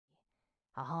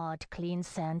A hard, clean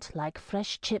scent like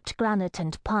fresh chipped granite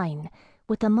and pine,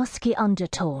 with a musky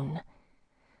undertone.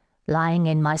 Lying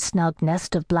in my snug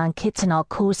nest of blankets in our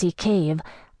cosy cave,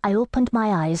 I opened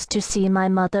my eyes to see my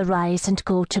mother rise and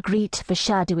go to greet the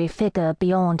shadowy figure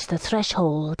beyond the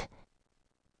threshold.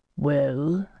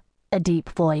 "Well?" a deep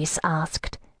voice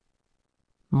asked.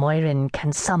 "Moirin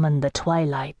can summon the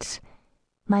twilight."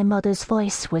 My mother's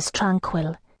voice was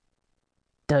tranquil.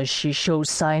 "Does she show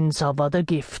signs of other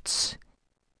gifts?"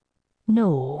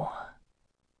 "No."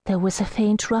 There was a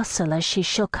faint rustle as she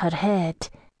shook her head.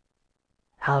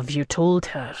 "Have you told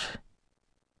her?"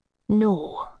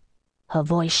 "No." Her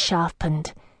voice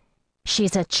sharpened.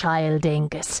 "She's a child,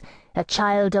 Angus, a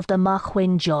child of the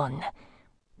Machwin John.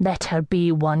 Let her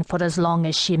be one for as long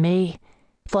as she may,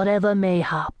 forever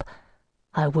mayhap.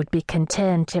 I would be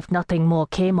content if nothing more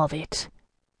came of it."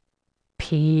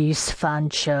 "Peace,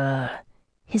 Fancher."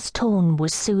 His tone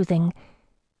was soothing.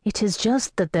 "It is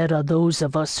just that there are those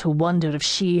of us who wonder if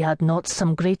she had not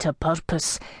some greater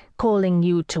purpose, calling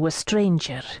you to a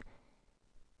stranger."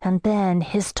 And then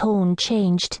his tone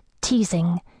changed,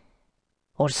 teasing.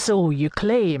 "Or so you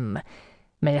claim.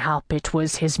 Mayhap it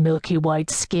was his milky white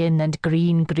skin and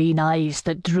green eyes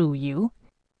that drew you."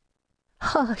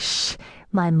 "Hush,"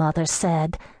 my mother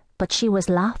said, but she was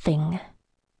laughing.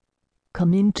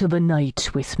 "Come into the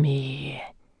night with me."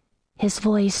 His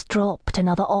voice dropped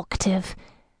another octave.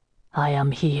 "I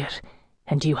am here,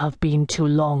 and you have been too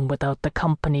long without the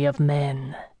company of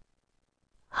men."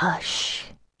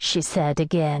 "Hush," she said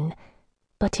again,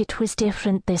 but it was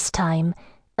different this time,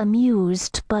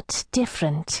 amused but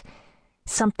different.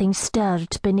 Something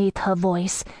stirred beneath her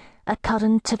voice, a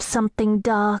current of something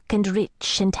dark and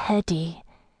rich and heady.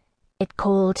 It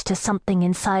called to something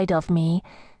inside of me,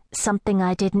 something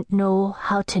I didn't know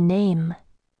how to name.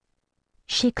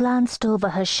 She glanced over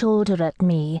her shoulder at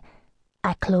me.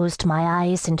 I closed my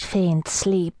eyes in faint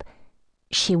sleep.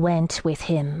 She went with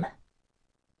him.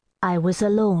 I was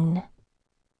alone.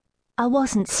 I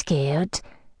wasn't scared.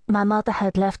 My mother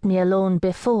had left me alone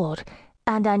before,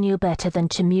 and I knew better than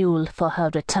to mule for her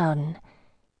return.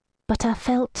 But I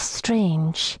felt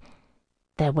strange.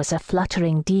 There was a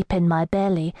fluttering deep in my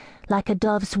belly, like a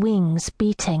dove's wings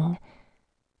beating.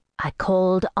 I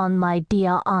called on my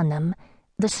dear Anam,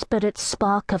 the spirit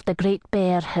spark of the Great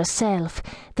Bear herself,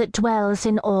 that dwells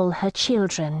in all her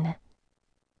children.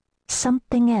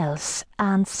 Something else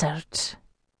answered.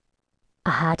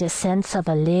 I had a sense of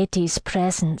a lady's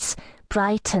presence,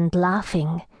 bright and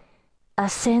laughing, a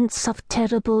sense of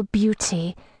terrible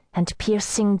beauty and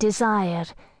piercing desire,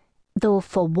 though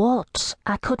for what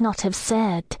I could not have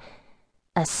said,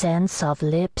 a sense of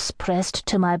lips pressed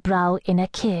to my brow in a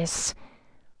kiss.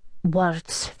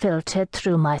 Words filtered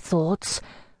through my thoughts,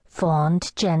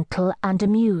 fond, gentle, and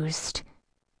amused.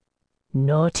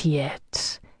 "Not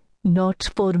yet. Not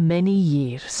for many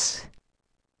years."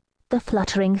 The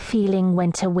fluttering feeling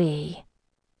went away.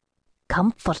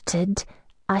 Comforted,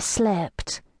 I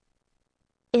slept.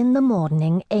 In the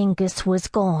morning, Angus was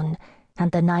gone,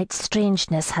 and the night's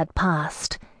strangeness had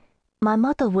passed. My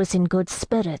mother was in good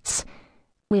spirits.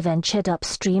 We ventured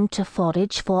upstream to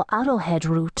forage for arrowhead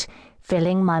root,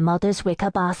 filling my mother's wicker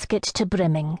basket to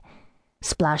brimming.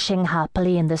 Splashing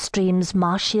happily in the stream's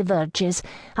marshy verges,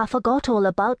 I forgot all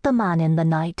about the man in the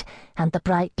night and the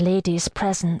bright lady's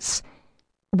presence.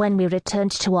 When we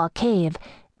returned to our cave,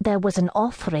 there was an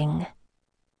offering.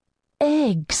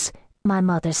 "Eggs," my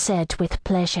mother said with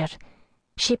pleasure.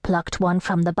 She plucked one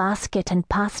from the basket and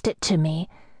passed it to me.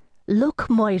 "Look,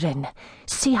 Moirin,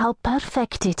 see how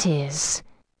perfect it is."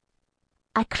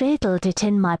 I cradled it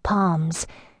in my palms.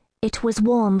 It was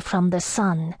warm from the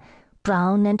sun,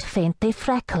 brown and faintly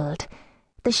freckled.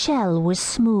 The shell was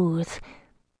smooth.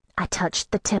 I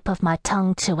touched the tip of my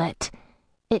tongue to it.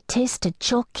 It tasted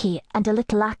chalky and a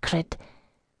little acrid.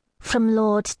 "From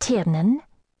Lord Tiernan?"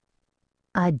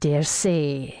 "I dare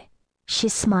say." She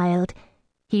smiled.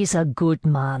 "He's a good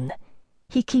man.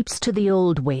 He keeps to the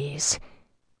old ways.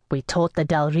 We taught the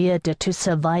Dalriada to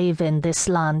survive in this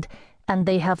land, and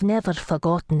they have never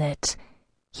forgotten it.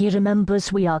 He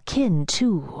remembers we are kin,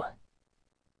 too."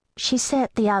 She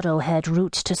set the arrowhead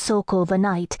root to soak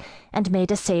overnight, and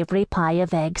made a savoury pie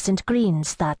of eggs and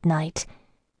greens that night.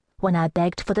 When I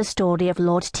begged for the story of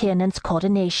Lord Tiernan's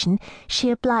coronation, she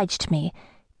obliged me,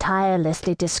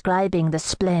 tirelessly describing the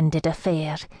splendid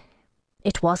affair.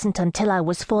 It wasn't until I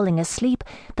was falling asleep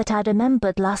that I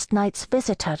remembered last night's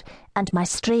visitor and my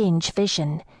strange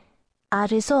vision. I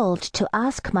resolved to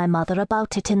ask my mother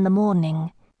about it in the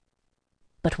morning.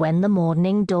 But when the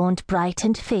morning dawned bright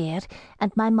and fair,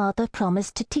 and my mother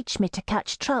promised to teach me to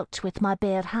catch trout with my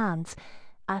bare hands,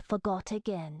 I forgot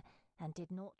again and did not